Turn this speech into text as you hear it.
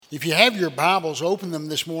If you have your Bibles, open them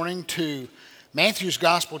this morning to Matthew's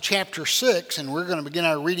Gospel, chapter 6, and we're going to begin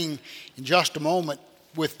our reading in just a moment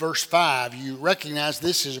with verse 5. You recognize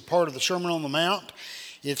this is a part of the Sermon on the Mount.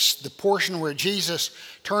 It's the portion where Jesus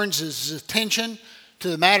turns his attention to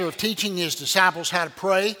the matter of teaching his disciples how to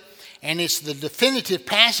pray, and it's the definitive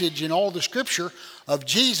passage in all the Scripture of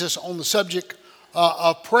Jesus on the subject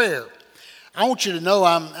of prayer. I want you to know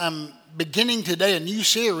I'm beginning today a new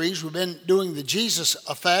series. We've been doing the Jesus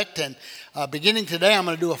Effect, and beginning today I'm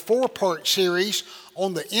going to do a 4-part series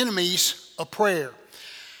on the enemies of prayer.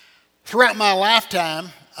 Throughout my lifetime,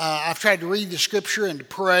 I've tried to read the Scripture and to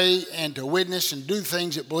pray and to witness and do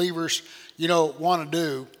things that believers, want to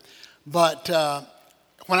do. But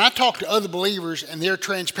when I talk to other believers and they're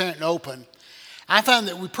transparent and open, I find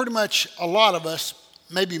that we pretty much, a lot of us,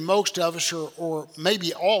 maybe most of us or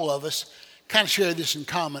maybe all of us, kind of share this in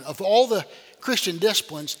common. Of all the Christian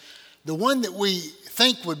disciplines, the one that we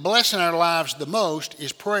think would bless in our lives the most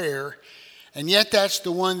is prayer, and yet that's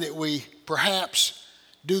the one that we perhaps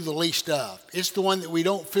do the least of. It's the one that we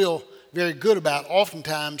don't feel very good about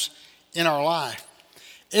oftentimes in our life.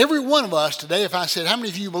 Every one of us today, if I said, how many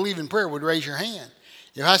of you believe in prayer, would raise your hand.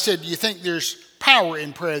 If I said, do you think there's power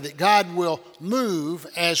in prayer, that God will move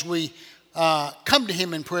as we come to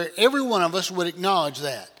him in prayer, every one of us would acknowledge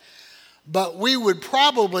that. But we would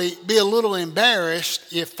probably be a little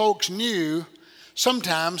embarrassed if folks knew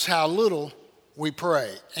sometimes how little we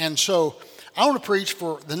pray. And so I want to preach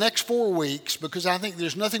for the next 4 weeks, because I think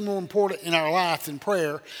there's nothing more important in our life than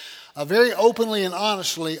prayer, very openly and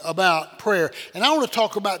honestly about prayer. And I want to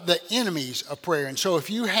talk about the enemies of prayer. And so if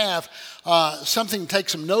you have something to take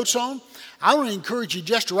some notes on, I want to encourage you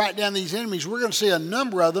just to write down these enemies. We're going to see a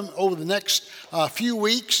number of them over the next few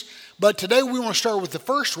weeks. But today we want to start with the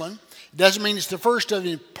first one. It doesn't mean it's the first of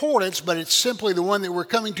importance, but it's simply the one that we're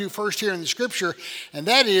coming to first here in the Scripture, and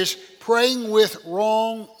that is praying with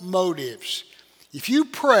wrong motives. If you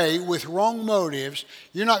pray with wrong motives,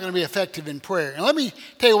 you're not going to be effective in prayer. And let me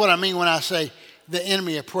tell you what I mean when I say the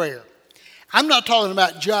enemy of prayer. I'm not talking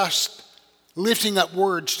about just lifting up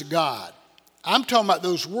words to God. I'm talking about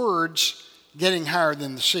those words getting higher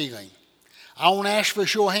than the ceiling. I won't ask for a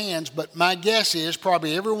show of hands, but my guess is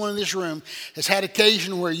probably everyone in this room has had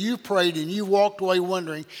occasion where you prayed and you walked away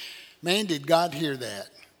wondering, man, did God hear that?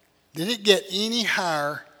 Did it get any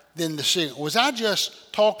higher than the ceiling? Was I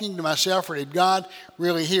just talking to myself, or did God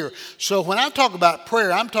really hear? So when I talk about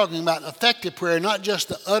prayer, I'm talking about effective prayer, not just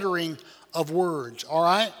the uttering of words, all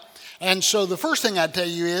right? And so the first thing I'd tell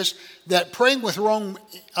you is that praying with wrong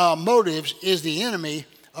motives is the enemy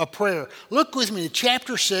of prayer. Look with me to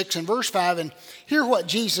chapter 6 and verse 5 and hear what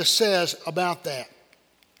Jesus says about that.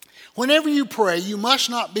 Whenever you pray, you must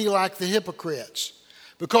not be like the hypocrites,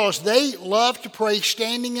 because they love to pray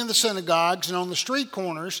standing in the synagogues and on the street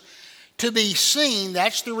corners to be seen.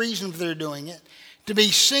 That's the reason they're doing it, to be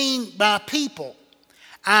seen by people.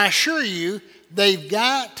 I assure you, they've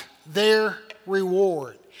got their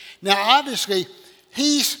reward. Now, obviously,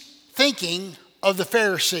 he's thinking of the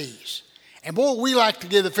Pharisees. And boy, we like to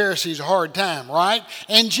give the Pharisees a hard time, right?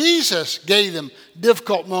 And Jesus gave them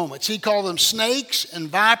difficult moments. He called them snakes and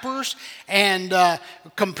vipers, and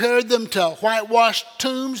compared them to whitewashed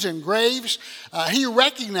tombs and graves. He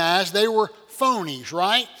recognized they were phonies,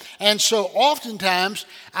 right? And so oftentimes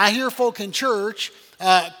I hear folk in church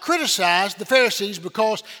criticize the Pharisees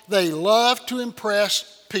because they love to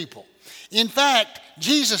impress people. In fact,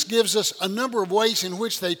 Jesus gives us a number of ways in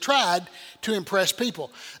which they tried to impress people.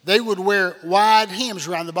 They would wear wide hems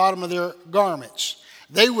around the bottom of their garments.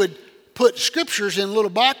 They would put scriptures in little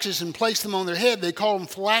boxes and place them on their head. They call them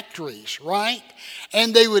phylacteries, right?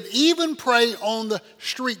 And they would even pray on the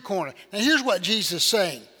street corner. Now here's what Jesus is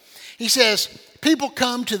saying. He says, people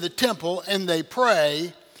come to the temple and they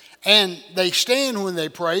pray, and they stand when they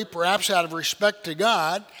pray, perhaps out of respect to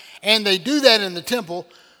God, and they do that in the temple.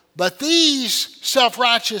 But these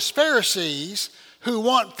self-righteous Pharisees who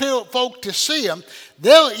want folk to see them,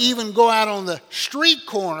 they'll even go out on the street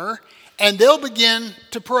corner and they'll begin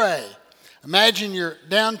to pray. Imagine you're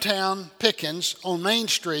downtown Pickens on Main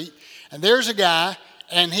Street, and there's a guy,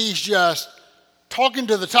 and he's just talking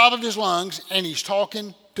to the top of his lungs, and he's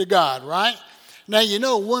talking to God, right? Now,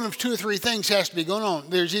 one of 2 or 3 things has to be going on.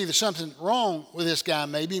 There's either something wrong with this guy,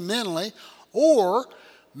 maybe mentally, or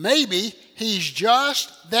maybe he's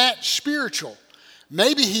just that spiritual.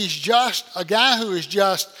 Maybe he's just a guy who is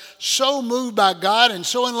just so moved by God and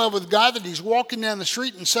so in love with God that he's walking down the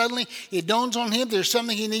street and suddenly it dawns on him there's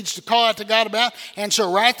something he needs to call out to God about. And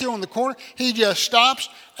so right there on the corner, he just stops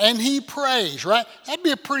and he prays, right? That'd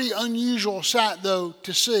be a pretty unusual sight, though,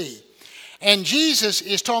 to see. And Jesus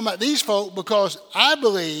is talking about these folk because I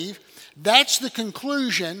believe that's the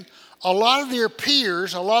conclusion a lot of their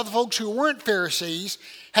peers, a lot of the folks who weren't Pharisees,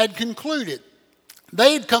 had concluded.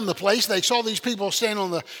 They had come to the place, they saw these people standing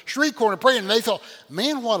on the street corner praying, and they thought,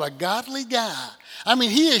 man, what a godly guy. I mean,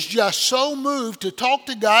 he is just so moved to talk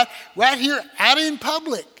to God right here out in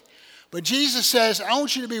public. But Jesus says, I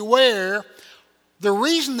want you to be aware, the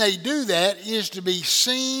reason they do that is to be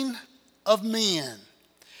seen of men.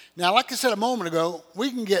 Now, like I said a moment ago,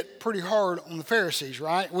 we can get pretty hard on the Pharisees,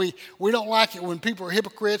 right? We don't like it when people are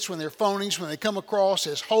hypocrites, when they're phonies, when they come across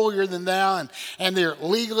as holier than thou, and they're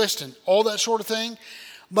legalists and all that sort of thing.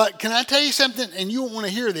 But can I tell you something, and you won't want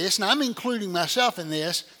to hear this, and I'm including myself in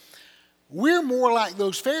this, we're more like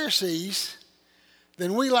those Pharisees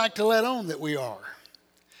than we like to let on that we are.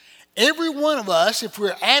 Every one of us, if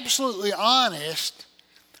we're absolutely honest,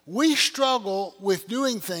 we struggle with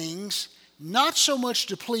doing things not so much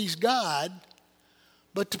to please God,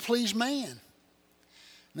 but to please man.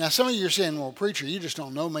 Now, some of you are saying, well, preacher, you just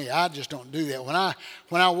don't know me. I just don't do that.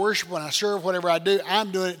 When I worship, when I serve, whatever I do, I'm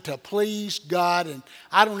doing it to please God, and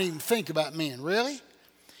I don't even think about men. Really?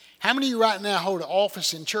 How many of you right now hold an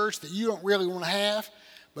office in church that you don't really want to have,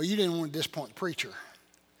 but you didn't want to disappoint the preacher?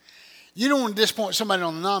 You don't want to disappoint somebody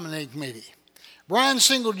on the nominating committee. Brian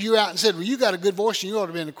singled you out and said, well, you got a good voice and you ought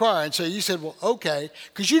to be in the choir. And so you said, well, okay,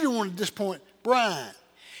 because you didn't want to disappoint Brian.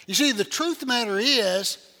 You see, the truth of the matter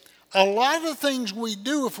is, a lot of the things we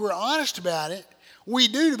do, if we're honest about it, we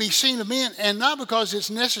do to be seen of men, and not because it's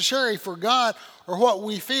necessary for God or what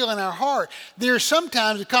we feel in our heart. There's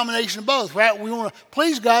sometimes a combination of both, right? We want to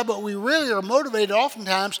please God, but we really are motivated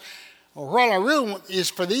oftentimes, or what I really want is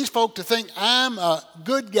for these folk to think I'm a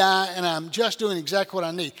good guy and I'm just doing exactly what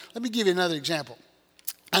I need. Let me give you another example.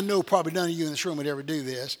 I know probably none of you in this room would ever do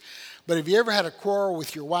this, but have you ever had a quarrel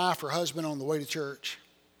with your wife or husband on the way to church?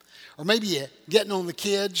 Or maybe you're getting on the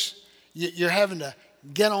kids, you're having to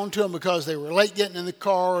get on to them because they were late getting in the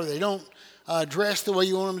car, or they don't dress the way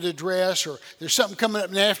you want them to dress, or there's something coming up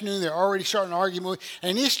in the afternoon, they're already starting an argument,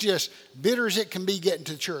 and it's just bitter as it can be getting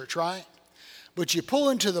to church, right? But you pull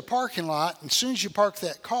into the parking lot, and as soon as you park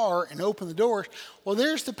that car and open the doors, well,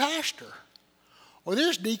 there's the pastor, or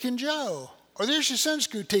there's Deacon Joe, or there's your Sunday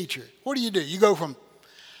school teacher. What do? You go from,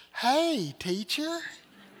 hey, teacher,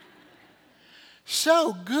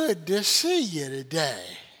 so good to see you today.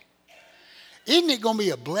 Isn't it going to be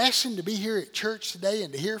a blessing to be here at church today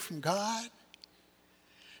and to hear from God?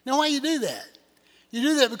 Now, why you do that? You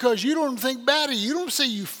do that because you don't think bad of you. You don't see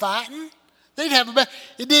you fighting.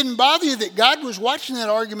 It didn't bother you that God was watching that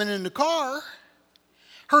argument in the car,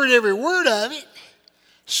 heard every word of it,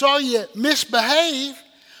 saw you misbehave,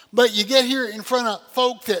 but you get here in front of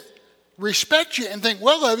folk that respect you and think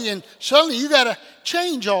well of you, and suddenly you got to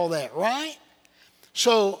change all that, right?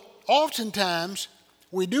 So oftentimes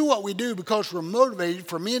we do what we do because we're motivated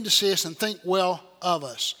for men to see us and think well of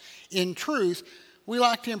us. In truth, we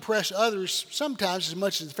like to impress others sometimes as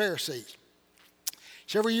much as the Pharisees.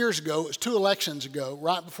 Several years ago, it was 2 elections ago,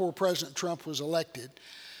 right before President Trump was elected.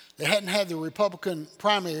 They hadn't had the Republican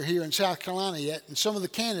primary here in South Carolina yet, and some of the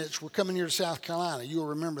candidates were coming here to South Carolina. You'll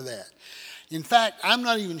remember that. In fact, I'm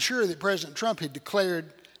not even sure that President Trump had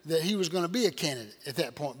declared that he was going to be a candidate at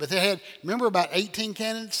that point. But they had, remember, about 18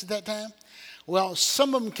 candidates at that time? Well,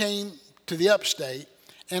 some of them came to the upstate,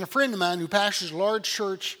 and a friend of mine who pastors a large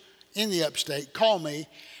church in the upstate called me,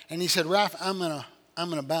 and he said, Ralph, I'm going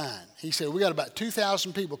to bind. He said, we got about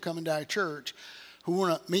 2,000 people coming to our church who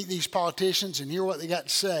want to meet these politicians and hear what they got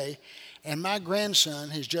to say, and my grandson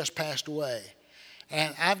has just passed away.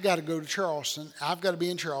 And I've got to go to Charleston. I've got to be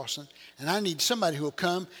in Charleston, and I need somebody who will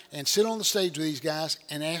come and sit on the stage with these guys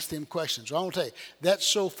and ask them questions. Well, I want to tell you, that's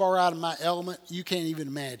so far out of my element, you can't even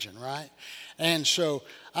imagine, right? And so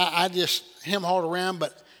I just hem-hauled around,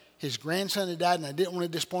 but his grandson had died, and I didn't want to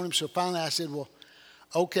disappoint him, so finally I said, well,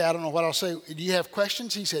 okay, I don't know what I'll say. Do you have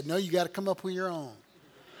questions? He said, no, you got to come up with your own.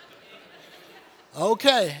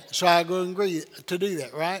 Okay, so I go and agree to do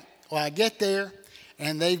that, right? Well, I get there,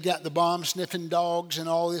 and they've got the bomb-sniffing dogs and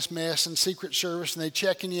all this mess and Secret Service, and they're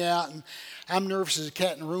checking you out, and I'm nervous as a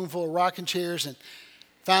cat in a room full of rocking chairs, and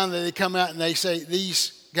finally they come out and they say,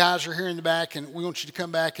 these guys are here in the back, and we want you to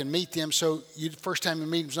come back and meet them. So the first time you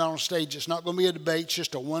meet them is not on stage. It's not going to be a debate. It's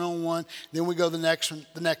just a one-on-one. Then we go to the next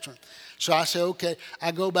one. So I say, okay.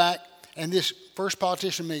 I go back, and this first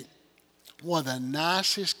politician meet, one of the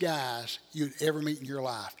nicest guys you'd ever meet in your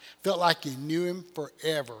life. Felt like you knew him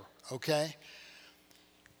forever, okay?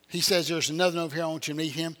 He says, there's another one over here. I want you to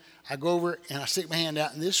meet him. I go over and I stick my hand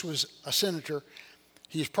out, and this was a senator.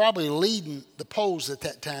 He was probably leading the polls at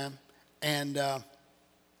that time, and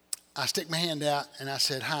I stick my hand out and I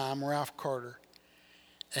said, "Hi, I'm Ralph Carter."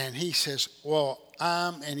 And he says, "Well,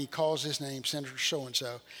 and he calls his name, Senator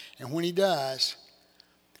so-and-so. And when he does,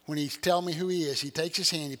 when he's telling me who he is, he takes his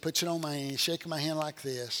hand, he puts it on my hand, he's shaking my hand like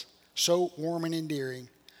this, so warm and endearing.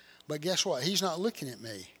 But guess what? He's not looking at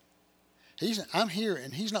me. I'm here,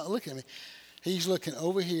 and he's not looking at me. He's looking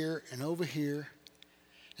over here,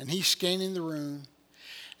 and he's scanning the room.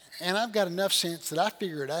 And I've got enough sense that I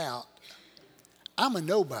figured out I'm a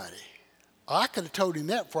nobody. I could have told him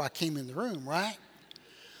that before I came in the room, right?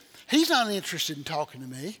 He's not interested in talking to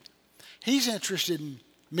me. He's interested in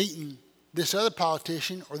meeting this other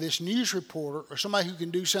politician or this news reporter or somebody who can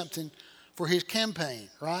do something for his campaign,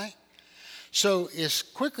 right? So as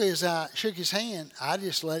quickly as I shook his hand, I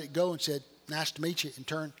just let it go and said, "Nice to meet you," and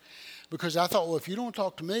turned. Because I thought, well, if you don't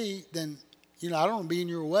talk to me, then, I don't want to be in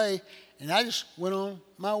your way. And I just went on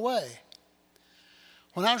my way.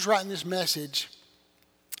 When I was writing this message,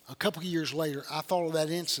 a couple of years later, I thought of that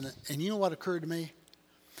incident. And you know what occurred to me?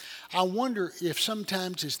 I wonder if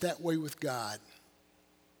sometimes it's that way with God.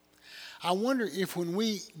 I wonder if when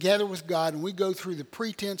we gather with God and we go through the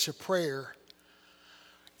pretense of prayer,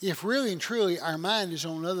 if really and truly our mind is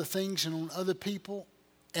on other things and on other people,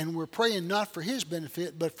 and we're praying not for his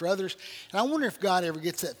benefit, but for others. And I wonder if God ever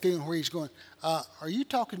gets that feeling where he's going, are you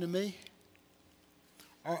talking to me?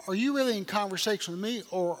 Are you really in conversation with me?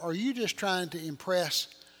 Or are you just trying to impress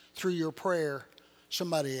through your prayer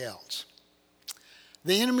somebody else?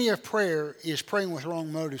 The enemy of prayer is praying with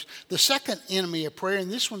wrong motives. The second enemy of prayer,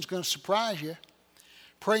 and this one's going to surprise you,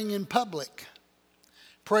 praying in public.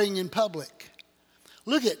 Praying in public.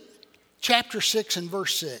 Look at chapter 6 and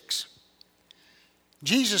verse 6.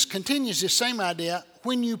 Jesus continues this same idea.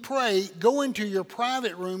 When you pray, go into your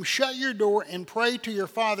private room, shut your door, and pray to your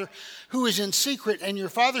Father who is in secret, and your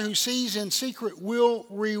Father who sees in secret will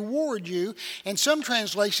reward you. And some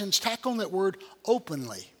translations tack on that word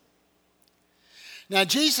openly. Now,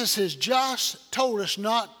 Jesus has just told us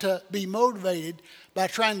not to be motivated by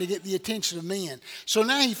trying to get the attention of men. So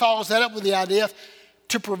now he follows that up with the idea of,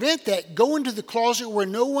 to prevent that, go into the closet where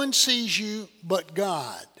no one sees you but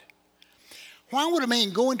God. Why would a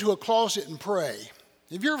man go into a closet and pray?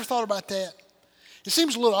 Have you ever thought about that? It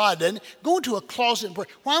seems a little odd, doesn't it? Go into a closet and pray.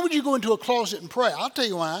 Why would you go into a closet and pray? I'll tell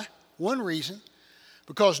you why. One reason.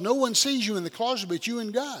 Because no one sees you in the closet but you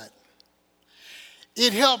and God.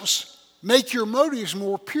 It helps make your motives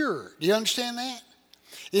more pure. Do you understand that?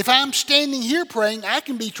 If I'm standing here praying, I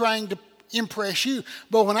can be trying to impress you.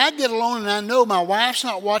 But when I get alone and I know my wife's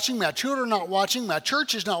not watching, my children are not watching, my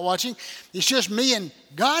church is not watching, it's just me and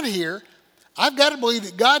God here, I've got to believe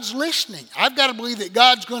that God's listening. I've got to believe that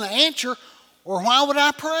God's going to answer, or why would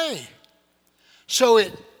I pray? So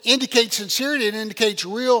it indicates sincerity, it indicates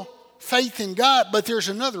real faith in God, but there's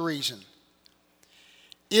another reason.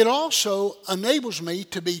 It also enables me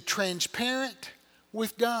to be transparent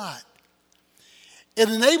with God. It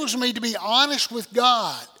enables me to be honest with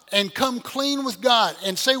God and come clean with God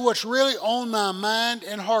and say what's really on my mind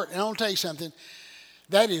and heart. And I'll tell you something.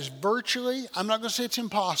 That is virtually, I'm not going to say it's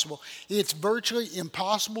impossible, it's virtually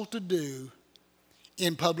impossible to do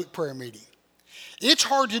in public prayer meeting. It's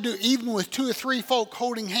hard to do even with 2 or 3 folk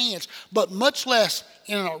holding hands, but much less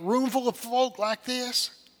in a room full of folk like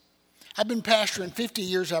this. I've been pastoring 50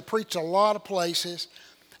 years. I've preached a lot of places.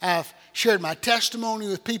 I've shared my testimony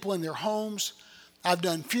with people in their homes. I've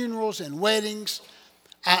done funerals and weddings.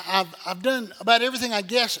 I've done about everything I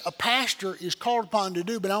guess a pastor is called upon to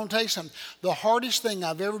do, but I want to tell you something. The hardest thing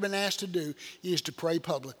I've ever been asked to do is to pray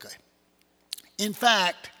publicly. In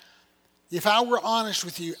fact, if I were honest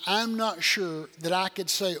with you, I'm not sure that I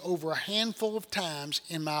could say over a handful of times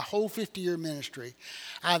in my whole 50-year ministry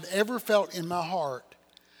I've ever felt in my heart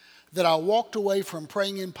that I walked away from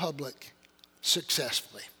praying in public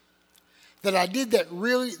successfully. That I did that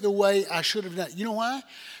really the way I should have done it. You know why?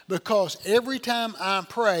 Because every time I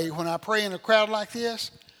pray, when I pray in a crowd like this,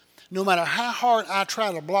 no matter how hard I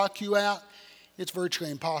try to block you out, it's virtually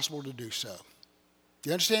impossible to do so. Do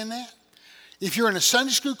you understand that? If you're in a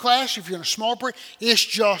Sunday school class, if you're in a small prayer, it's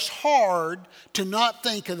just hard to not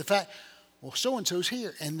think of the fact, well, so-and-so's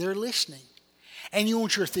here, and they're listening. And you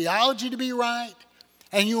want your theology to be right,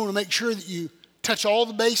 and you want to make sure that you touch all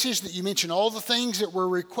the bases, that you mention all the things that were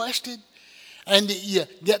requested, and that you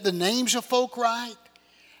get the names of folk right.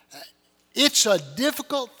 It's a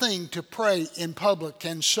difficult thing to pray in public,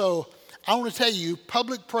 and so I want to tell you,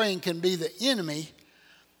 public praying can be the enemy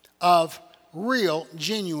of real,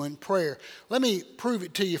 genuine prayer. Let me prove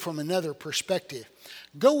it to you from another perspective.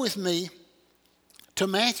 Go with me to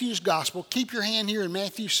Matthew's Gospel. Keep your hand here in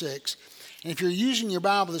Matthew 6, And if you're using your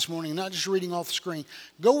Bible this morning, not just reading off the screen,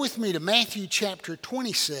 go with me to Matthew chapter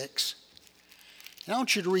 26. And I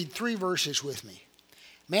want you to read 3 verses with me.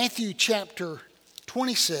 Matthew chapter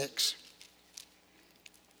 26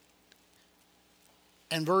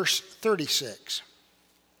 and verse 36.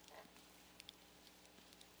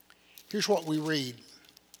 Here's what we read.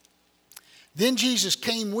 Then Jesus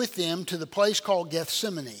came with them to the place called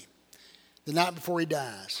Gethsemane, the night before he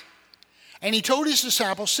dies. And he told his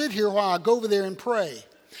disciples, sit here while I go over there and pray.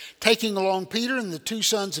 Taking along Peter and the 2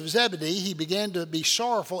 sons of Zebedee, he began to be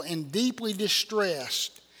sorrowful and deeply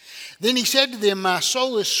distressed. Then he said to them, my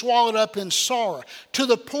soul is swallowed up in sorrow, to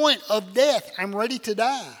the point of death. I'm ready to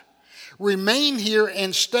die. Remain here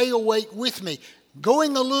and stay awake with me.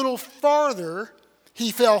 Going a little farther,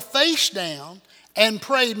 he fell face down and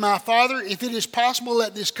prayed, my Father, if it is possible,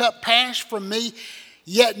 let this cup pass from me,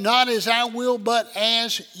 yet not as I will, but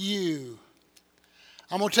as you.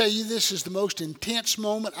 I'm going to tell you, this is the most intense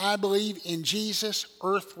moment, I believe, in Jesus'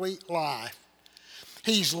 earthly life.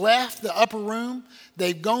 He's left the upper room.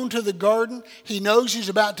 They've gone to the garden. He knows he's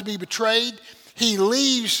about to be betrayed. He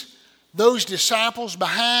leaves those disciples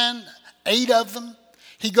behind, 8 of them.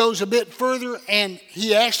 He goes a bit further and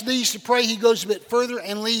he asks these to pray. He goes a bit further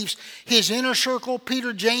and leaves his inner circle,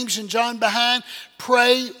 Peter, James, and John behind.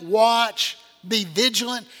 Pray, watch, be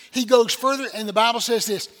vigilant. He goes further and the Bible says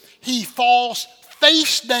this, he falls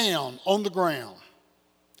face down on the ground.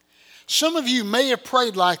 Some of you may have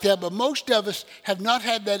prayed like that, but most of us have not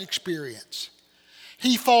had that experience.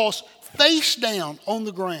 He falls face down on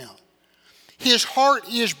the ground. His heart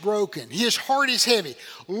is broken. His heart is heavy.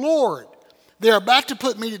 Lord, they're about to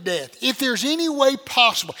put me to death. If there's any way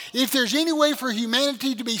possible, if there's any way for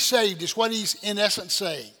humanity to be saved, is what he's in essence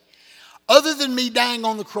saying, other than me dying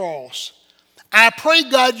on the cross, I pray,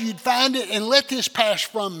 God, you'd find it and let this pass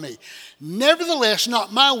from me. Nevertheless,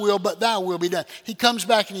 not my will, but thy will be done. He comes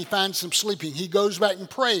back and he finds them sleeping. He goes back and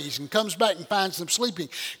prays and comes back and finds them sleeping.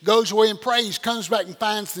 Goes away and prays, comes back and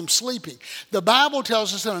finds them sleeping. The Bible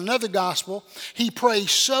tells us in another gospel, he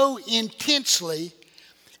prays so intensely,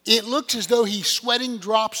 it looks as though he's sweating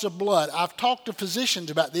drops of blood. I've talked to physicians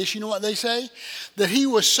about this. You know what they say? That he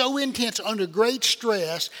was so intense under great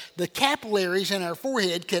stress, the capillaries in our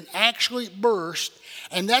forehead can actually burst,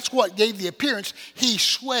 and that's what gave the appearance. He's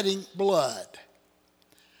sweating blood.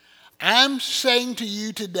 I'm saying to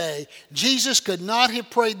you today, Jesus could not have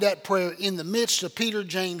prayed that prayer in the midst of Peter,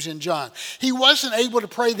 James, and John. He wasn't able to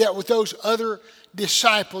pray that with those other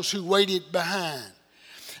disciples who waited behind.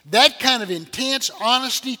 That kind of intense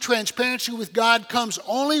honesty, transparency with God comes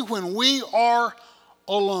only when we are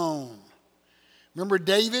alone. Remember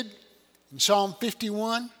David in Psalm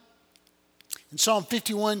 51? In Psalm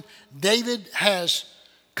 51, David has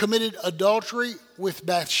committed adultery with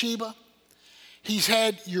Bathsheba. He's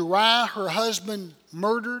had Uriah, her husband,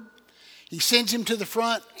 murdered. He sends him to the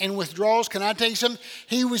front and withdraws. Can I tell you something?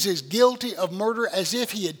 He was as guilty of murder as if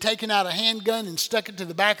he had taken out a handgun and stuck it to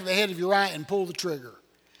the back of the head of Uriah and pulled the trigger.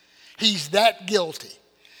 He's that guilty.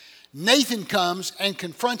 Nathan comes and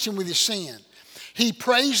confronts him with his sin. He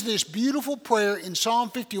prays this beautiful prayer in Psalm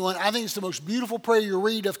 51. I think it's the most beautiful prayer you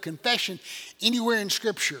read of confession anywhere in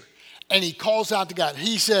Scripture. And he calls out to God.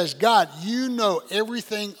 He says, God, you know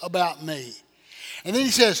everything about me. And then he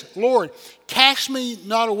says, Lord, cast me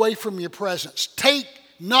not away from your presence. Take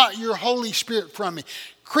not your Holy Spirit from me.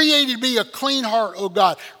 Create in me a clean heart, O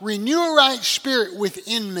God. Renew a right spirit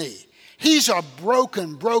within me. He's a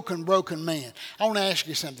broken man. I want to ask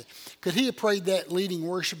you something. Could he have prayed that leading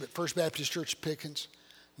worship at First Baptist Church of Pickens?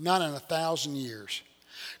 Not in 1,000 years.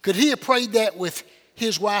 Could he have prayed that with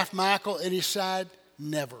his wife Michael at his side?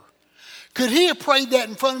 Never. Could he have prayed that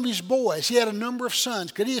in front of his boys? He had a number of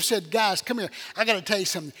sons. Could he have said, guys, come here. I got to tell you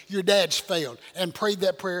something. Your dad's failed. And prayed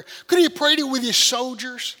that prayer. Could he have prayed it with his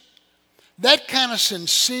soldiers? That kind of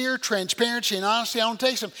sincere transparency and honesty, I want to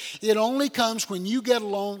tell you something, it only comes when you get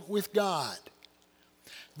alone with God.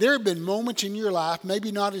 There have been moments in your life,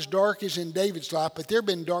 maybe not as dark as in David's life, but there have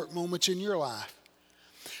been dark moments in your life.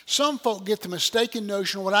 Some folk get the mistaken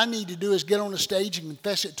notion, what I need to do is get on a stage and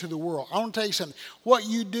confess it to the world. I want to tell you something. What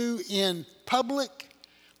you do in public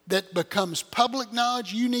that becomes public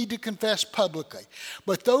knowledge, you need to confess publicly.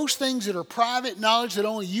 But those things that are private knowledge that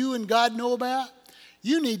only you and God know about,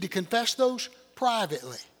 you need to confess those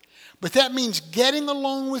privately. But that means getting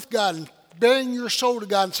along with God and bearing your soul to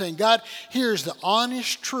God and saying, God, here's the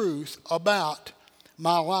honest truth about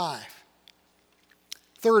my life.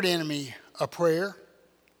 Third enemy of prayer,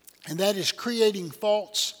 and that is creating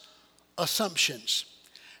false assumptions.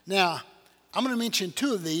 Now, I'm going to mention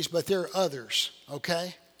 2 of these, but there are others,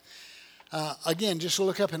 okay? Again, just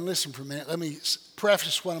look up and listen for a minute. Let me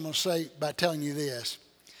preface what I'm going to say by telling you this.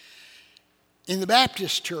 In the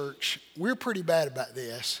Baptist church, we're pretty bad about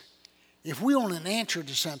this. If we want an answer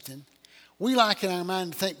to something, we like in our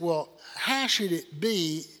mind to think, well, how should it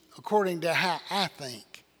be according to how I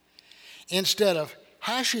think? Instead of,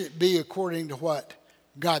 how should it be according to what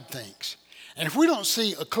God thinks? And if we don't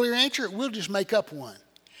see a clear answer, we'll just make up one.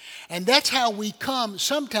 And that's how we come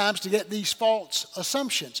sometimes to get these false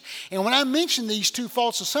assumptions. And when I mention these two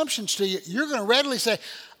false assumptions to you, you're going to readily say,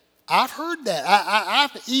 I've heard that.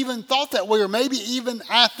 I've even thought that way, or maybe even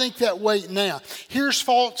I think that way now. Here's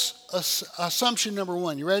false assumption number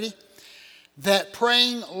one. You ready? That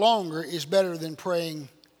praying longer is better than praying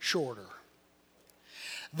shorter.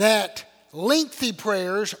 That lengthy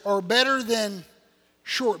prayers are better than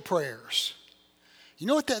short prayers. You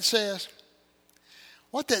know what that says?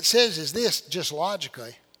 What that says is this, just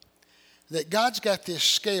logically, that God's got this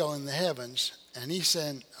scale in the heavens, and he's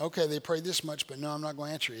saying, okay, they prayed this much, but no, I'm not going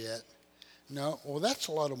to answer yet. No, well, that's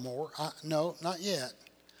a lot more. No, not yet.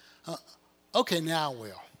 Okay, now I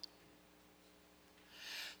will.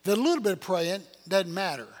 The little bit of praying doesn't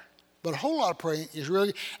matter, but a whole lot of praying is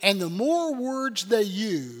really, and the more words they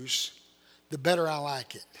use, the better I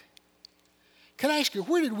like it. Can I ask you,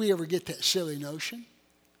 where did we ever get that silly notion?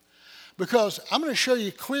 Because I'm going to show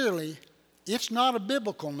you clearly it's not a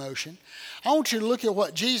biblical notion. I want you to look at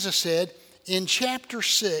what Jesus said in chapter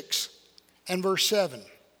 6 and verse 7.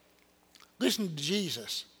 Listen to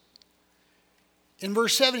Jesus. In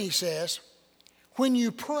verse 7 he says, when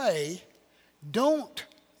you pray, don't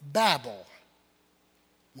babble.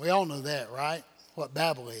 We all know that, right? What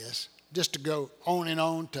babble is. Just to go on and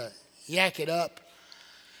on, to yak it up.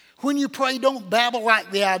 When you pray, don't babble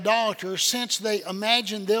like the idolaters, since they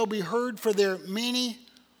imagine they'll be heard for their many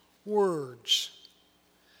words.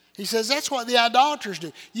 He says that's what the idolaters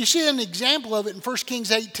do. You see an example of it in 1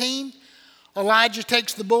 Kings 18. Elijah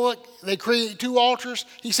takes the bullock. They create two altars.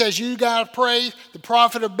 He says, you got to pray. The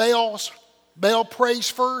prophet of Baal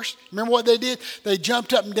prays first. Remember what they did? They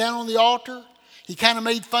jumped up and down on the altar. He kind of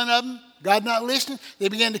made fun of them. God not listening. They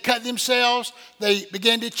began to cut themselves. They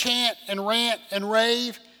began to chant and rant and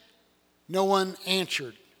rave. No one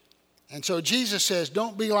answered. And so Jesus says,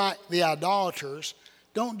 don't be like the idolaters.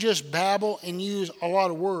 Don't just babble and use a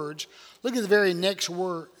lot of words. Look at the very next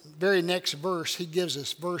verse he gives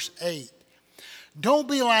us, verse 8. Don't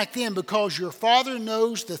be like them, because your Father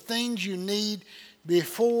knows the things you need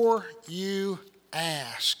before you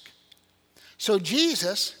ask. So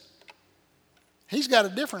Jesus, he's got a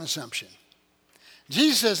different assumption.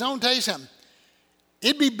 Jesus says, I want to tell you something.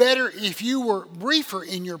 It'd be better if you were briefer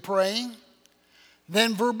in your praying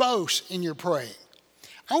than verbose in your praying.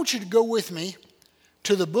 I want you to go with me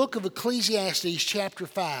to the book of Ecclesiastes chapter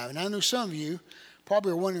 5. And I know some of you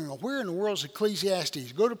probably are wondering, where in the world is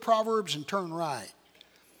Ecclesiastes? Go to Proverbs and turn right.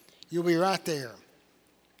 You'll be right there.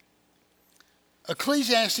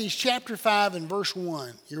 Ecclesiastes chapter 5 and verse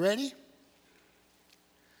 1. You ready?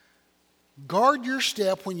 Guard your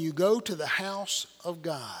step when you go to the house of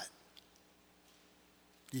God.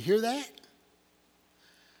 Do you hear that?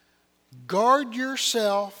 Guard your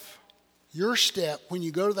step when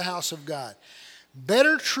you go to the house of God.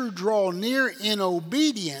 Better to draw near in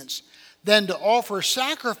obedience than to offer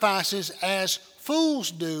sacrifices as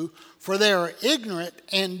fools do, for they are ignorant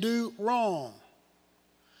and do wrong.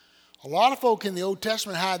 A lot of folk in the Old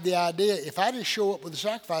Testament had the idea, if I just show up with a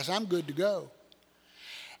sacrifice, I'm good to go.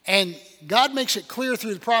 And God makes it clear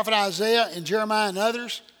through the prophet Isaiah and Jeremiah and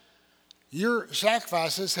others, your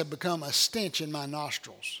sacrifices have become a stench in my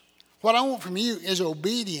nostrils. What I want from you is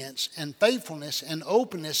obedience and faithfulness and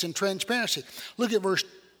openness and transparency. Look at verse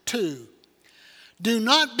 2. Do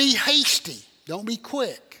not be hasty, don't be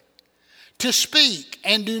quick to speak,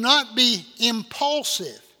 and do not be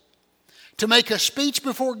impulsive to make a speech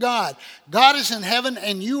before God. God is in heaven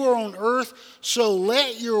and you are on earth, so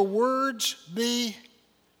let your words be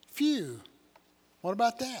few. What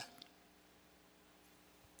about that?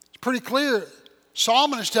 It's pretty clear.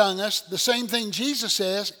 Solomon is telling us the same thing Jesus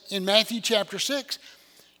says in Matthew chapter 6.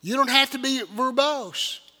 You don't have to be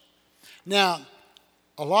verbose. Now,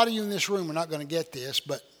 a lot of you in this room are not going to get this,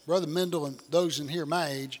 but Brother Mendel and those in here my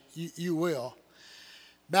age, you will.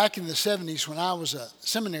 Back in the 70s when I was a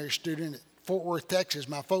seminary student at Fort Worth, Texas,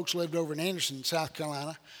 my folks lived over in Anderson, South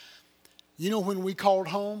Carolina. You know when we called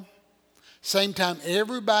home? Same time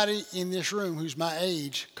everybody in this room who's my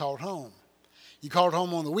age called home. You called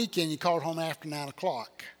home on the weekend, you called home after 9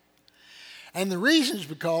 o'clock. And the reason is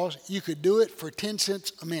because you could do it for 10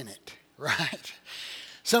 cents a minute, right?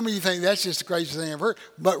 Some of you think that's just the craziest thing I've heard.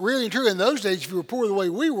 But really and truly, in those days, if you were poor the way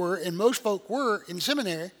we were, and most folk were in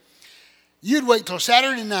seminary, You'd wait till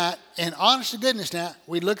Saturday night, and honest to goodness now,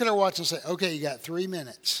 we'd look at our watch and say, okay, you got 3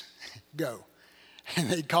 minutes. Go. And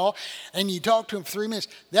they'd call, and you talk to him for 3 minutes.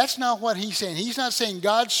 That's not what he's saying. He's not saying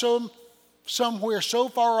God's somewhere so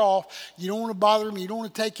far off, you don't want to bother him, you don't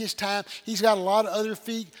want to take his time. He's got a lot of other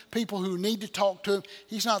people who need to talk to him.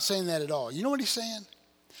 He's not saying that at all. You know what he's saying?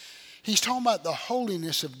 He's talking about the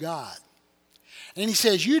holiness of God. And he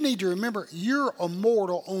says, you need to remember, you're a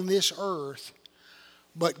mortal on this earth,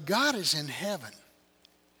 but God is in heaven.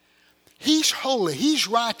 He's holy, he's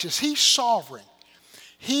righteous, he's sovereign.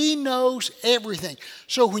 He knows everything.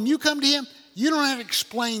 So when you come to him, you don't have to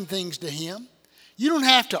explain things to him. You don't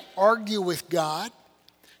have to argue with God.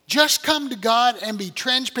 Just come to God and be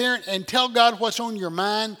transparent and tell God what's on your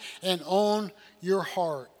mind and on your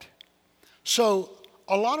heart. So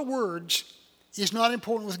a lot of words is not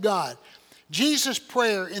important with God. Jesus'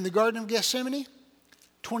 prayer in the Garden of Gethsemane,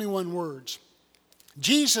 21 words.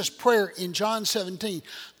 Jesus' prayer in John 17,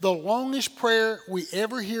 the longest prayer we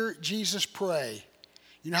ever hear Jesus pray.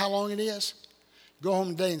 You know how long it is? Go home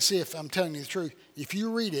today and see if I'm telling you the truth. If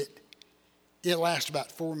you read it, it lasts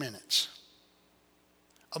about 4 minutes.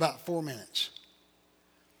 About 4 minutes.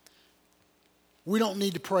 We don't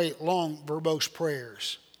need to pray long, verbose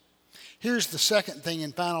prayers. Here's the second thing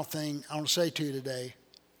and final thing I want to say to you today.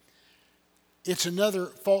 It's another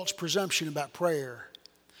false presumption about prayer.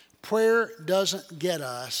 Prayer doesn't get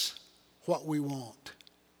us what we want.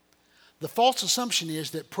 The false assumption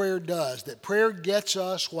is that prayer does, that prayer gets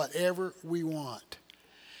us whatever we want.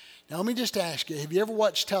 Now let me just ask you, have you ever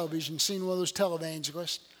watched television, seen one of those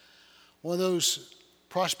televangelists, one of those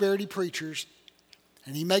prosperity preachers,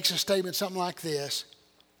 and he makes a statement something like this: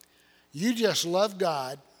 you just love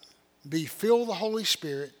God, be filled with the Holy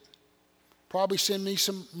Spirit, probably send me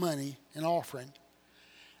some money, an offering,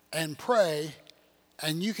 and pray,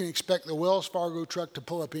 and you can expect the Wells Fargo truck to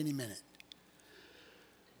pull up any minute.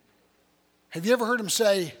 Have you ever heard him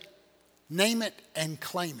say, name it and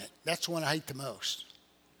claim it? That's the one I hate the most.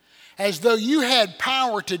 As though you had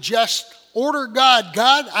power to just order God,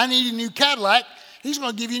 God, I need a new Cadillac. He's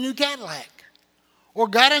going to give you a new Cadillac. Or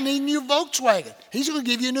God, I need a new Volkswagen. He's going to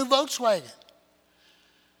give you a new Volkswagen.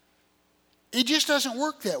 It just doesn't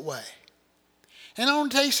work that way. And I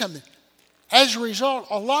want to tell you something. As a result,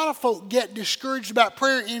 a lot of folk get discouraged about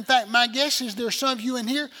prayer. In fact, my guess is there's some of you in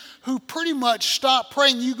here who pretty much stop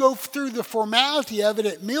praying. You go through the formality of it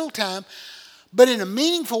at mealtime, but in a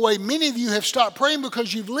meaningful way, many of you have stopped praying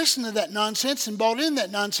because you've listened to that nonsense and bought in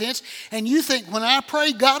that nonsense, and you think, when I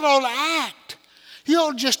pray, God ought to act. He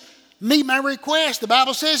ought to just meet my request. The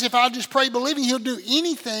Bible says if I'll just pray believing, he'll do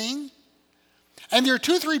anything. And there are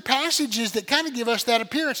 2 or 3 passages that kind of give us that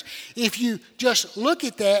appearance if you just look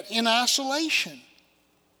at that in isolation.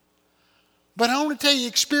 But I want to tell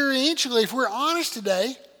you experientially, if we're honest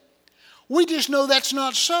today, we just know that's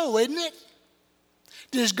not so, isn't it?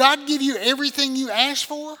 Does God give you everything you asked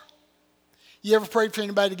for? You ever prayed for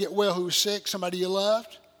anybody to get well who was sick, somebody you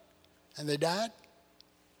loved, and they died?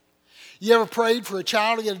 You ever prayed for a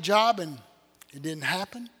child to get a job and it didn't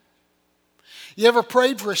happen? You ever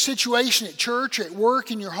prayed for a situation at church or at work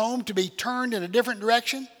in your home to be turned in a different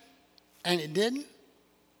direction and it didn't?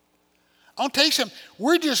 I'll tell you something.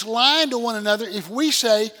 We're just lying to one another if we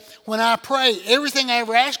say, when I pray, everything I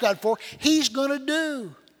ever ask God for, he's going to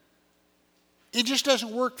do. It just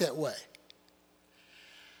doesn't work that way.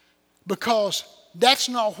 Because that's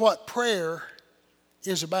not what prayer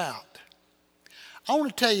is about. I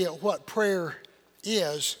want to tell you what prayer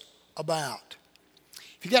is about.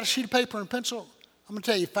 If you got a sheet of paper and a pencil, I'm going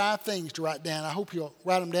to tell you 5 things to write down. I hope you'll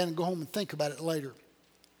write them down and go home and think about it later.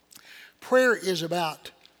 Prayer is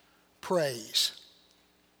about praise.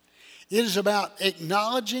 It is about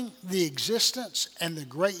acknowledging the existence and the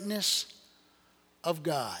greatness of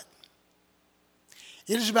God.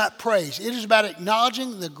 It is about praise. It is about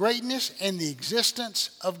acknowledging the greatness and the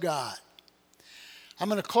existence of God. I'm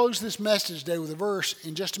going to close this message today with a verse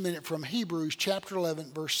in just a minute from Hebrews chapter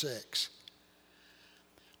 11, verse 6.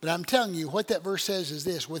 But I'm telling you, what that verse says is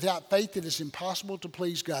this: without faith it is impossible to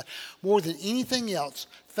please God. More than anything else,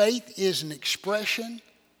 faith is an expression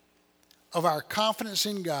of our confidence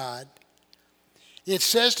in God. It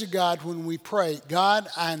says to God when we pray, God,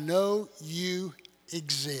 I know you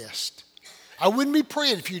exist. I wouldn't be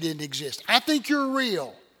praying if you didn't exist. I think you're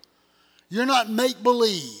real. You're not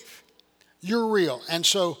make-believe. You're real. And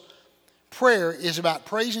so prayer is about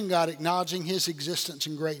praising God, acknowledging his existence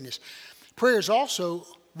and greatness. Prayer is also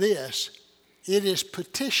this: it is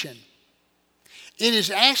petition. It is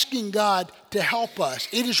asking God to help us.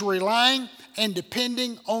 It is relying and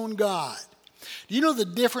depending on God. Do you know the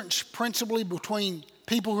difference principally between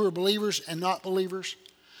people who are believers and not believers?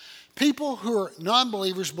 People who are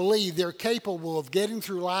non-believers believe they're capable of getting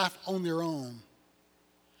through life on their own.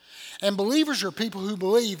 And believers are people who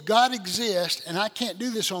believe God exists and I can't do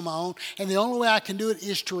this on my own, and the only way I can do it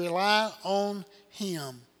is to rely on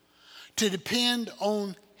Him, to depend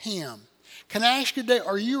on Him. Can I ask you today,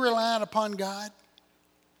 are you relying upon God?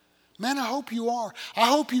 Man, I hope you are. I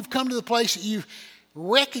hope you've come to the place that you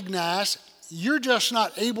recognize you're just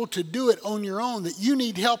not able to do it on your own, that you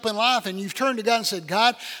need help in life, and you've turned to God and said,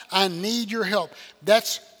 God, I need your help.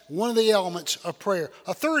 That's one of the elements of prayer.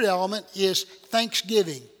 A third element is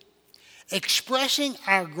thanksgiving, expressing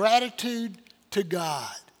our gratitude to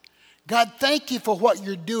God. God, thank you for what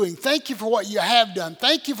you're doing. Thank you for what you have done.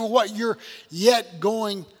 Thank you for what you're yet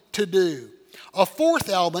going to do. A fourth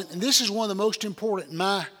element, and this is one of the most important in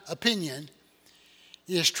my opinion,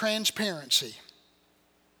 is transparency.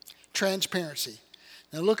 Transparency.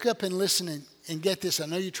 Now look up and listen and get this. I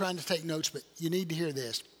know you're trying to take notes, but you need to hear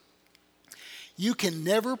this. You can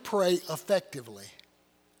never pray effectively,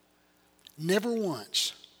 never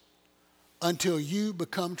once, until you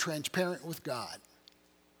become transparent with God.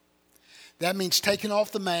 That means taking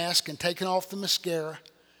off the mask and taking off the mascara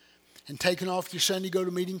and taking off your Sunday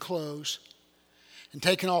go-to-meeting clothes and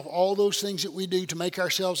taking off all those things that we do to make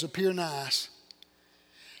ourselves appear nice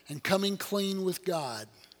and coming clean with God.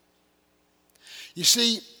 You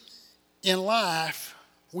see, in life,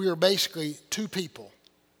 we are basically two people.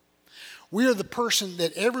 We are the person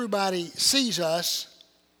that everybody sees us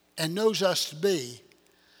and knows us to be,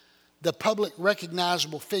 the public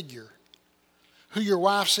recognizable figure, who your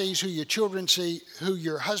wife sees, who your children see, who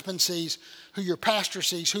your husband sees, who your pastor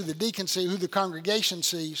sees, who the deacon sees, who the congregation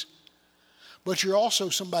sees. But you're also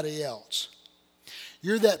somebody else.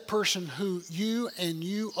 You're that person who you and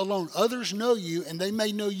you alone. Others know you, and they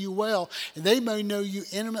may know you well, and they may know you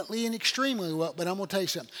intimately and extremely well. But I'm going to tell you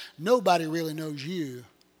something. Nobody really knows you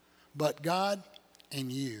but God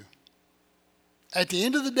and you. At the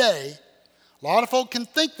end of the day, a lot of folk can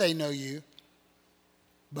think they know you,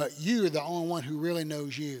 but you're the only one who really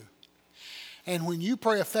knows you. And when you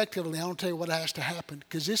pray effectively, I want to tell you what has to happen,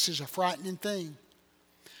 because this is a frightening thing.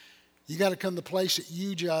 You got to come to the place that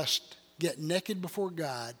you just get naked before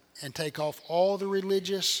God and take off all the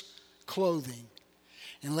religious clothing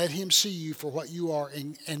and let Him see you for what you are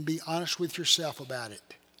and be honest with yourself about it.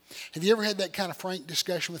 Have you ever had that kind of frank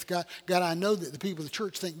discussion with God? God, I know that the people of the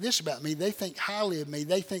church think this about me. They think highly of me.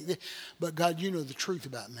 They think that, but God, you know the truth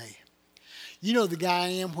about me. You know the guy I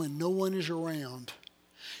am when no one is around.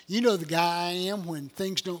 You know the guy I am when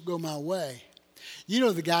things don't go my way. You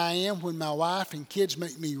know the guy I am when my wife and kids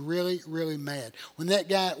make me really, really mad. When that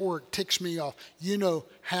guy at work ticks me off, you know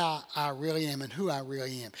how I really am and who I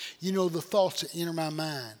really am. You know the thoughts that enter my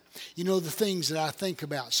mind. You know the things that I think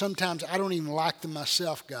about. Sometimes I don't even like them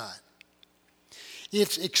myself, God.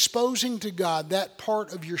 It's exposing to God that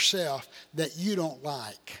part of yourself that you don't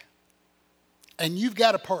like. And you've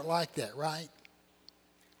got a part like that, right?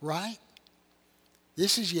 Right?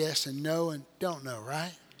 This is yes and no and don't know,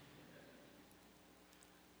 right?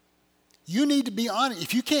 You need to be honest.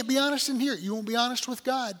 If you can't be honest in here, you won't be honest with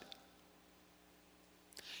God.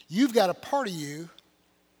 You've got a part of you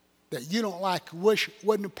that you don't like, wish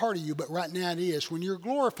wasn't a part of you, but right now it is. When you're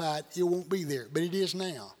glorified, it won't be there, but it is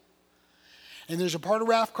now. And there's a part of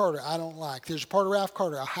Ralph Carter I don't like. There's a part of Ralph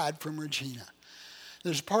Carter I hide from Regina.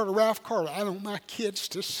 There's a part of Ralph Carter I don't want my kids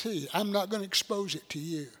to see. I'm not going to expose it to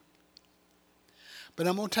you. But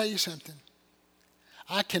I'm going to tell you something.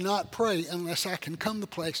 I cannot pray unless I can come to the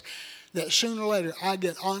place that sooner or later I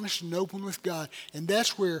get honest and open with God. And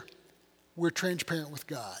that's where we're transparent with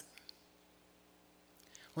God.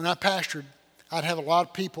 When I pastored, I'd have a lot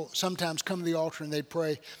of people sometimes come to the altar and they'd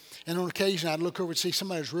pray. And on occasion, I'd look over and see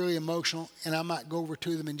somebody who's really emotional, and I might go over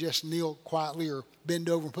to them and just kneel quietly or bend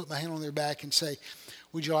over and put my hand on their back and say,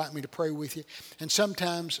 would you like me to pray with you? And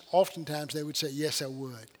oftentimes, they would say, yes, I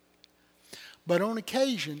would. But on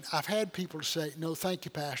occasion, I've had people say, no, thank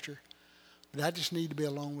you, Pastor, but I just need to be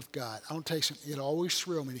alone with God. I want to tell you something. It always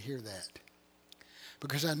thrills me to hear that.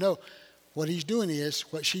 Because I know what she's doing is,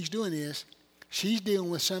 she's dealing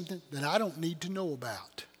with something that I don't need to know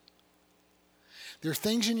about. There are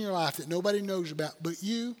things in your life that nobody knows about but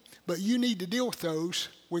you need to deal with those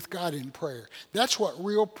with God in prayer. That's what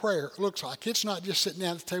real prayer looks like. It's not just sitting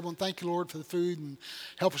down at the table and thank you, Lord, for the food and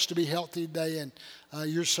help us to be healthy today and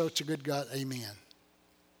you're such a good God. Amen.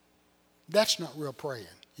 That's not real praying.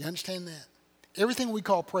 You understand that? Everything we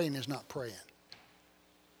call praying is not praying.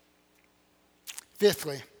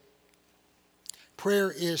 Fifthly,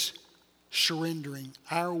 prayer is surrendering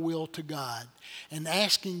our will to God and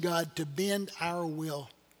asking God to bend our will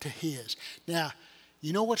to His. Now,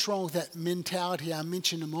 You know what's wrong with that mentality I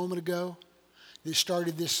mentioned a moment ago that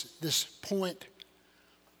started this point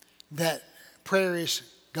that prayer is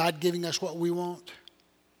God giving us what we want?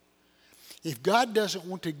 If God doesn't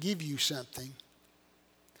want to give you something,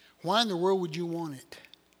 why in the world would you want it?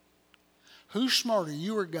 Who's smarter,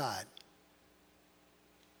 you or God?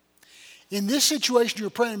 In this situation you're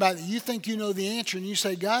praying about that you think you know the answer, and you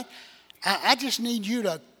say, God, I just need you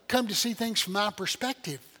to come to see things from my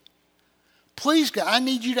perspective. Please, God, I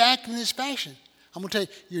need you to act in this fashion. I'm going to tell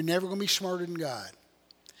you, you're never going to be smarter than God.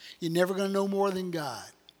 You're never going to know more than God.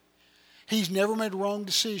 He's never made a wrong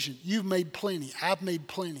decision. You've made plenty. I've made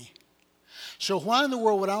plenty. So why in the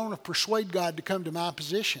world would I want to persuade God to come to my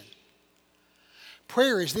position?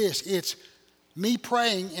 Prayer is this. It's me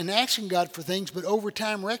praying and asking God for things, but over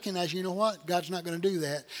time recognize, you know what? God's not going to do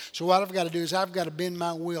that. So what I've got to do is I've got to bend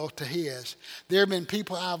my will to His. There have been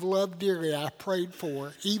people I've loved dearly, I've prayed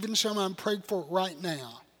for, even some I'm praying for right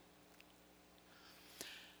now,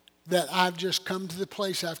 that I've just come to the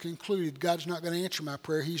place I've concluded God's not going to answer my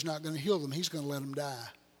prayer. He's not going to heal them. He's going to let them die.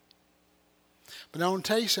 But I want to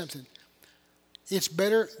tell you something. It's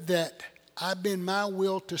better that I bend my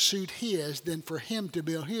will to suit His than for Him to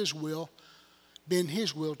bend His will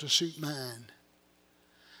to suit mine.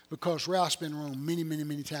 Because Ralph's been wrong many, many,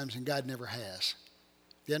 many times and God never has.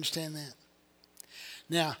 Do you understand that?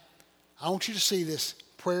 Now, I want you to see this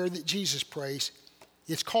prayer that Jesus prays.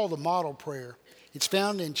 It's called the model prayer. It's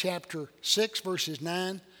found in chapter 6, verses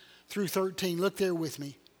 9 through 13. Look there with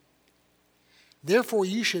me. Therefore,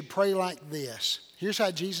 you should pray like this. Here's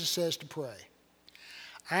how Jesus says to pray.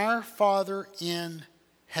 Our Father in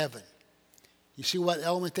heaven. You see what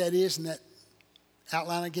element that is in that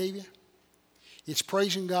outline I gave you? It's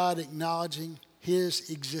praising God, acknowledging His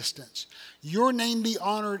existence. Your name be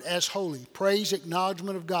honored as holy. Praise,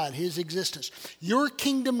 acknowledgement of God, His existence. Your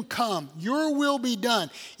kingdom come. Your will be done.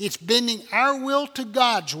 It's bending our will to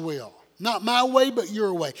God's will. Not my way, but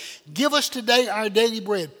your way. Give us today our daily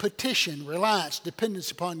bread. Petition, reliance,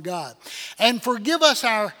 dependence upon God. And forgive us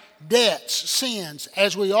our debts, sins,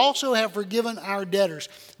 as we also have forgiven our debtors.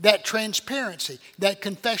 That transparency, that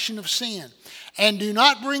confession of sin. And do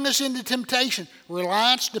not bring us into temptation.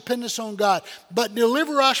 Reliance, dependence on God. But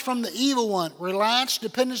deliver us from the evil one. Reliance,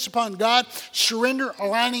 dependence upon God. Surrender,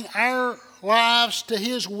 aligning our lives to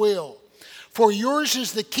His will. For yours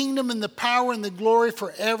is the kingdom and the power and the glory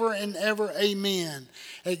forever and ever. Amen.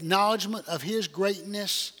 Acknowledgement of His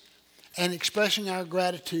greatness and expressing our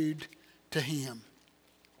gratitude to Him.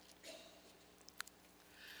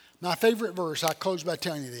 My favorite verse, I close by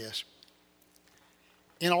telling you this.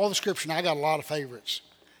 In all the scripture, and I got a lot of favorites.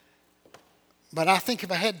 But I think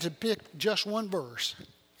if I had to pick just one verse,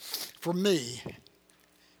 for me,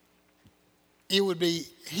 it would be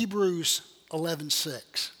Hebrews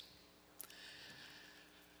 11:6.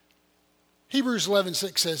 Hebrews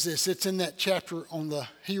 11:6 says this. It's in that chapter on the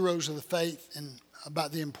heroes of the faith and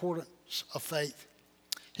about the importance of faith.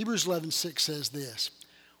 Hebrews 11:6 says this.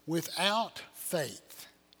 Without faith,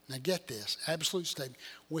 now get this, absolute statement.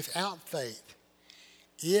 Without faith,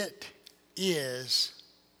 it is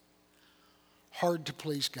hard to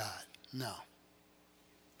please God. No.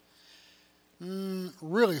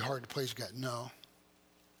 Really hard to please God. No.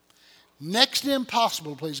 Next to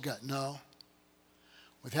impossible to please God. No.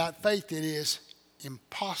 Without faith, it is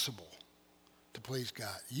impossible to please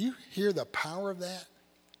God. You hear the power of that?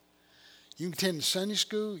 You can attend Sunday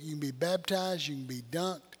school. You can be baptized. You can be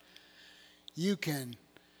dunked. You can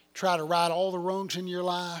try to right all the wrongs in your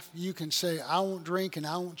life. You can say, I won't drink and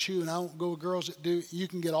I won't chew and I won't go with girls that do. You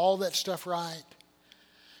can get all that stuff right.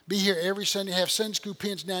 Be here every Sunday. Have Sunday school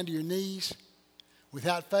pins down to your knees.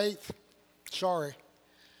 Without faith, sorry,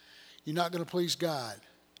 you're not going to please God.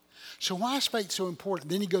 So why is faith so important?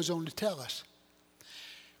 Then he goes on to tell us.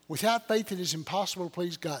 Without faith, it is impossible to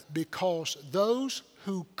please God because those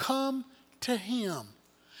who come to Him.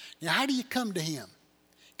 Now, how do you come to Him?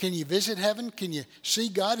 Can you visit heaven? Can you see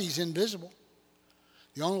God? He's invisible.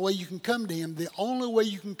 The only way you can come to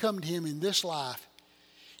Him, in this life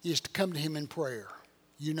is to come to Him in prayer.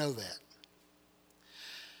 You know that.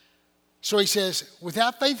 So he says,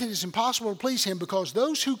 without faith, it is impossible to please Him because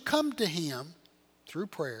those who come to Him through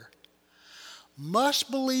prayer must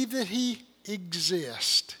believe that He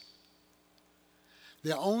exists.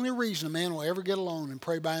 The only reason a man will ever get alone and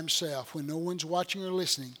pray by himself when no one's watching or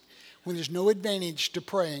listening, when there's no advantage to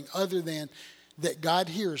praying other than that God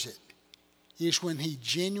hears it, is when he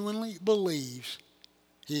genuinely believes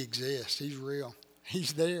He exists. He's real.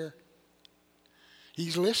 He's there.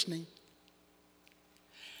 He's listening.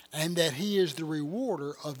 And that He is the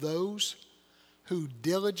rewarder of those who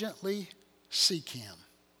diligently seek Him.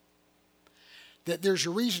 that there's a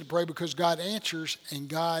reason to pray because God answers and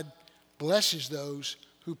God blesses those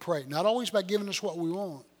who pray. Not always by giving us what we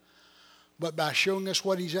want, but by showing us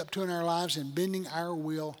what He's up to in our lives and bending our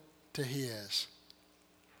will to His.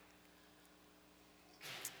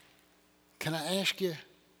 Can I ask you,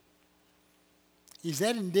 is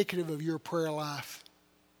that indicative of your prayer life?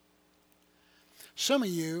 Some of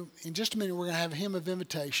you, in just a minute, we're going to have a hymn of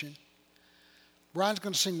invitation. Brian's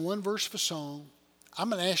going to sing one verse of a song. I'm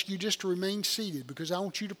going to ask you just to remain seated because I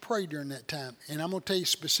want you to pray during that time. And I'm going to tell you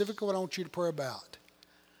specifically what I want you to pray about.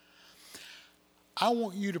 I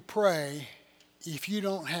want you to pray, if you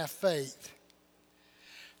don't have faith,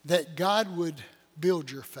 that God would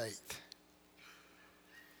build your faith.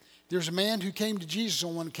 There's a man who came to Jesus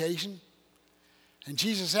on one occasion, and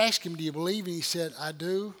Jesus asked him, do you believe? And he said, I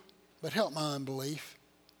do, but help my unbelief.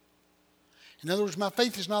 In other words, my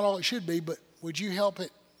faith is not all it should be, but would you help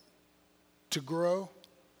it to grow?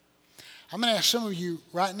 I'm going to ask some of you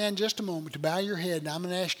right now in just a moment to bow your head, and I'm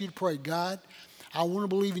going to ask you to pray. God, I want to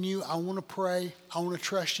believe in you. I want to pray. I want to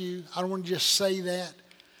trust you. I don't want to just say that.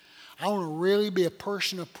 I want to really be a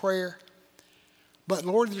person of prayer. But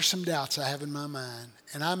Lord, there's some doubts I have in my mind,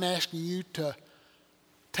 and I'm asking you to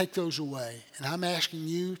take those away, and I'm asking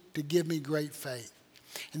you to give me great faith.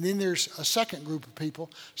 And then there's a second group of people.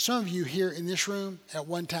 Some of you here in this room at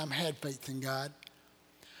one time had faith in God,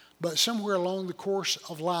 but somewhere along the course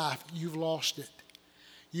of life, you've lost it.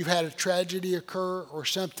 You've had a tragedy occur or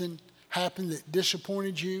something happen that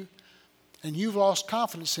disappointed you, and you've lost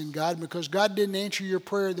confidence in God because God didn't answer your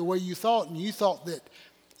prayer the way you thought, and you thought that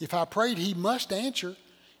if I prayed, He must answer.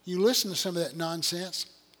 You listen to some of that nonsense,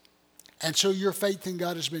 and so your faith in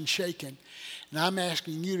God has been shaken. And I'm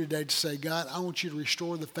asking you today to say, God, I want you to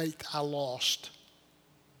restore the faith I lost.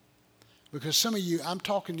 Because some of you, I'm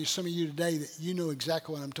talking to some of you today that you know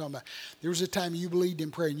exactly what I'm talking about. There was a time you believed in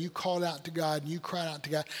prayer and you called out to God and you cried out to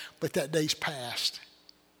God, but that day's passed.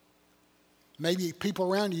 Maybe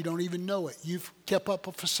people around you don't even know it. You've kept up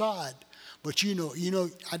a facade, but you know,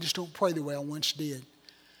 I just don't pray the way I once did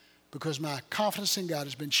because my confidence in God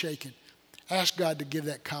has been shaken. Ask God to give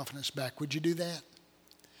that confidence back. Would you do that?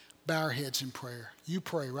 Bow our heads in prayer. You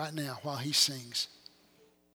pray right now while He sings.